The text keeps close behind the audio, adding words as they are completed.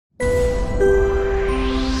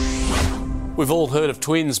We've all heard of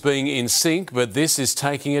twins being in sync, but this is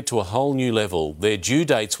taking it to a whole new level. Their due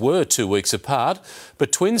dates were 2 weeks apart,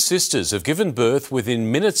 but twin sisters have given birth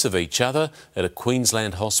within minutes of each other at a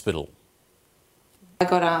Queensland hospital. I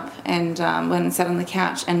got up and went and sat on the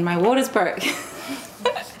couch and my waters broke.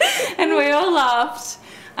 And we all laughed.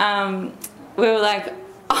 We were like,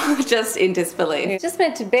 oh, just in disbelief. It's just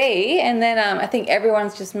meant to be, and then I think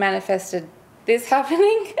everyone's just manifested this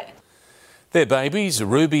happening. Their babies,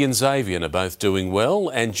 Ruby and Xavier, are both doing well,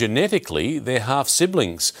 and genetically they're half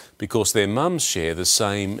siblings because their mums share the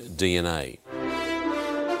same DNA.